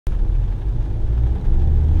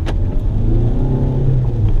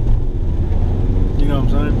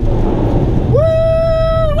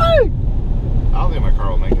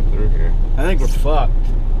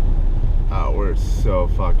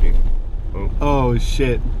fucking... Oh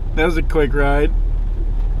shit. That was a quick ride.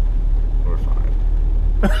 We're fine.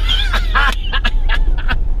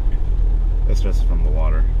 That's just from the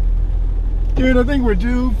water. Dude, I think we're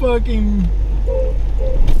too fucking...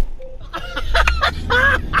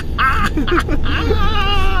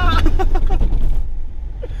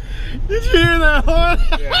 Did you hear that horn?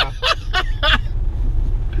 Yeah.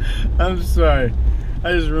 I'm sorry.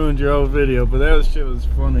 I just ruined your whole video, but that shit was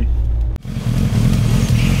funny.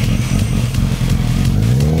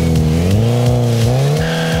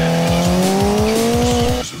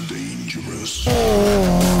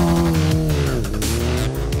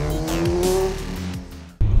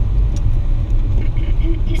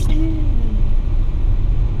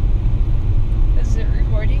 Is it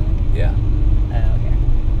recording? Yeah. Oh, okay.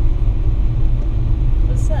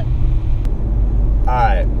 What's up?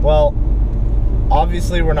 Alright, well,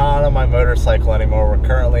 obviously we're not on my motorcycle anymore. We're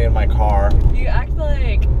currently in my car. You act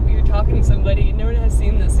like you're talking to somebody. No one has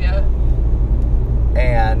seen this yet.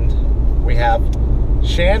 And we have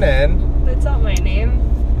Shannon. That's not my name.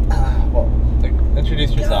 Well,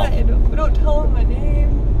 introduce yourself. God, don't tell them my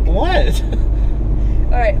name. What?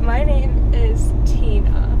 Alright, my name is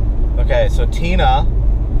Tina. Okay, so Tina,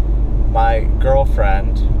 my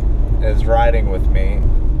girlfriend, is riding with me.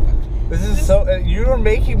 This is so... you are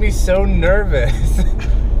making me so nervous.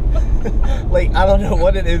 Like, I don't know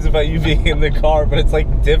what it is about you being in the car, but it's,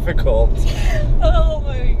 like, difficult. Oh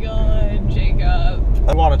my god, Jacob.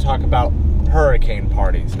 I want to talk about hurricane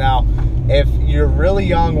parties. Now, if you're really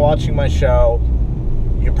young watching my show,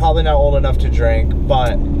 you're probably not old enough to drink,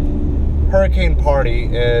 but hurricane party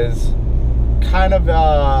is kind of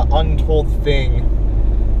a untold thing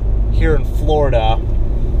here in Florida.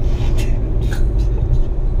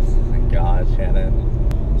 God, Shannon.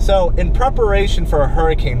 So, in preparation for a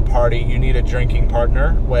hurricane party, you need a drinking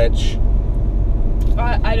partner, which...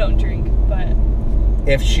 I don't drink, but...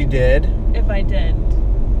 if she did... if I did...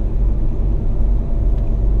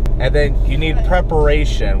 and then you need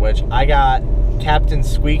preparation, which I got Captain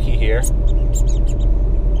Squeaky here.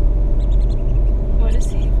 What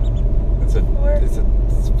is he? It's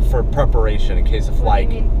for preparation in case of, What do you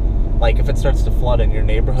mean? Like if it starts to flood in your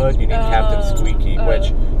neighborhood, you need Captain Squeaky,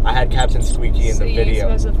 which I had Captain Squeaky in the video. So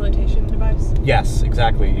you use as a flotation device? Yes,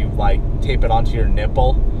 exactly. You like tape it onto your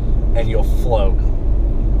nipple and you'll float.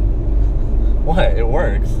 What? It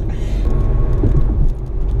works.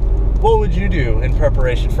 What would you do in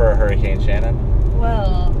preparation for a hurricane, Shannon?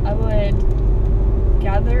 Well, I would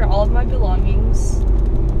gather all of my belongings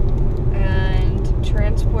and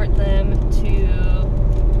transport them to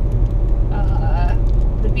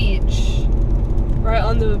the beach. Right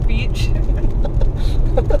on the beach.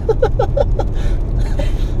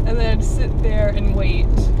 And then I'd sit there and wait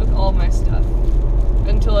with all my stuff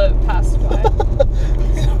until it passed by.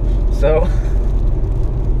 So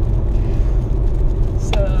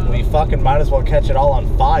we fucking might as well catch it all on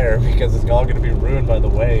fire because it's all going to be ruined by the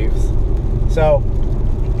waves. So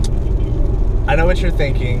I know what you're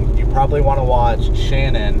thinking. You probably want to watch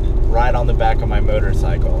Shannon ride on the back of my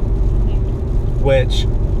motorcycle, which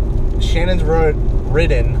Shannon's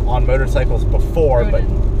ridden on motorcycles before, but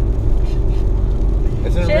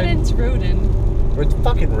isn't Shannon's ridden. It's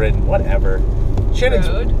fucking ridden, whatever. Shannon's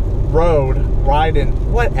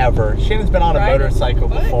riding, whatever. Shannon's been on a motorcycle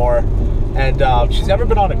before, and she's never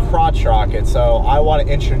been on a crotch rocket, so I want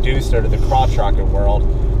to introduce her to the crotch rocket world.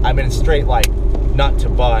 I mean, straight like nut to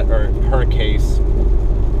butt, or her case,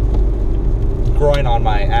 groin on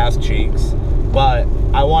my ass cheeks, but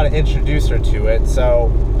I want to introduce her to it.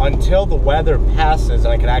 So until the weather passes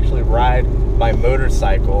and I can actually ride my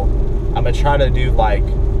motorcycle, I'm gonna try to do like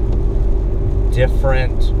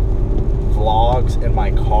different vlogs in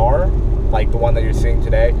my car, like the one that you're seeing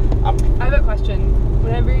today. I have a question.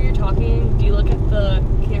 Whenever you're talking, do you look at the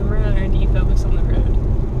camera or do you focus on the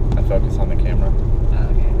road? I focus on the camera. Oh,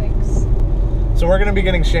 okay, thanks. So we're gonna be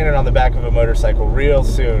getting Shannon on the back of a motorcycle real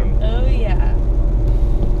soon. Oh yeah.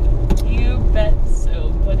 You bet so,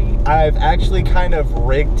 buddy. I've actually kind of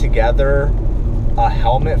rigged together a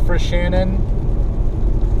helmet for Shannon.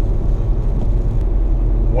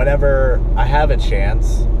 Whenever I have a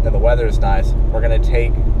chance and the weather is nice, we're gonna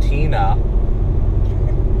take Tina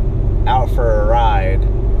out for a ride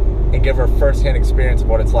and give her first-hand experience of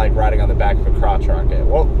what it's like riding on the back of a crotch rocket.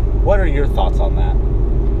 What are your thoughts on that?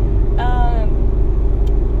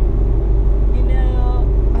 You know,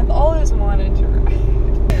 I've always wanted to ride.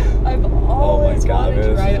 I've always wanted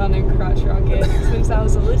to ride on a crotch rocket since I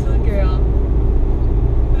was a little girl.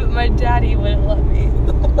 But my daddy wouldn't let me.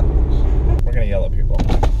 We're gonna yell at people.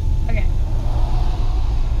 Okay.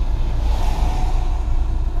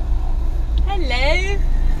 Hello.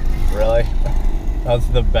 That's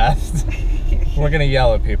the best. We're gonna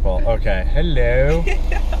yell at people. Okay, hello.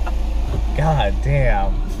 God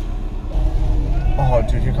damn. Oh,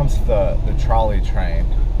 dude, here comes the trolley train.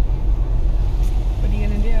 What are you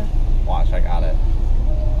gonna do? Watch, I got it.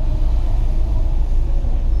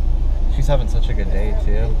 She's having such a good day,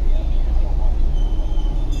 too.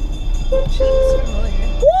 She looks familiar.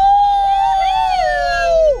 Woo!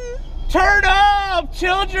 Turn up,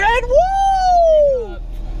 children! Woo!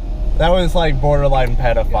 That was like borderline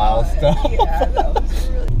pedophile stuff. Yeah, that was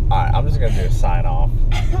really... Alright, I'm just gonna do a sign off.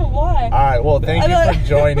 Why? Alright, well, thank you for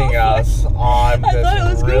joining us on I thought it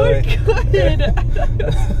was this really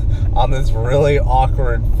good. on this really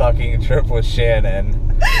awkward fucking trip with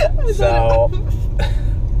Shannon. So,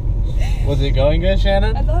 was it going good,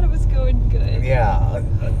 Shannon? I thought it was going good. Yeah,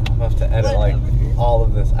 I'll have to edit like all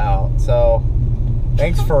of this out. So,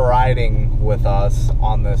 thanks for riding with us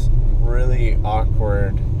on this really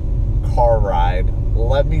awkward car ride.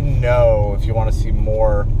 Let me know if you want to see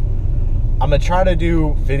more. I'm gonna try to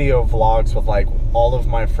do video vlogs with like all of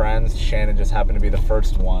my friends. Shannon just happened to be the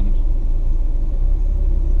first one.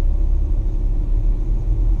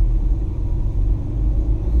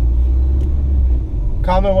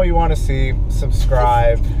 Comment what you want to see.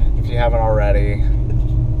 Subscribe if you haven't already.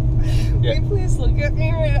 Will you please look at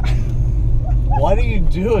me right now? What are you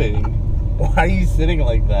doing? Why are you sitting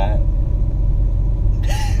like that?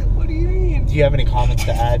 What do you mean? Do you have any comments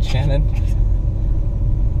to add, Shannon?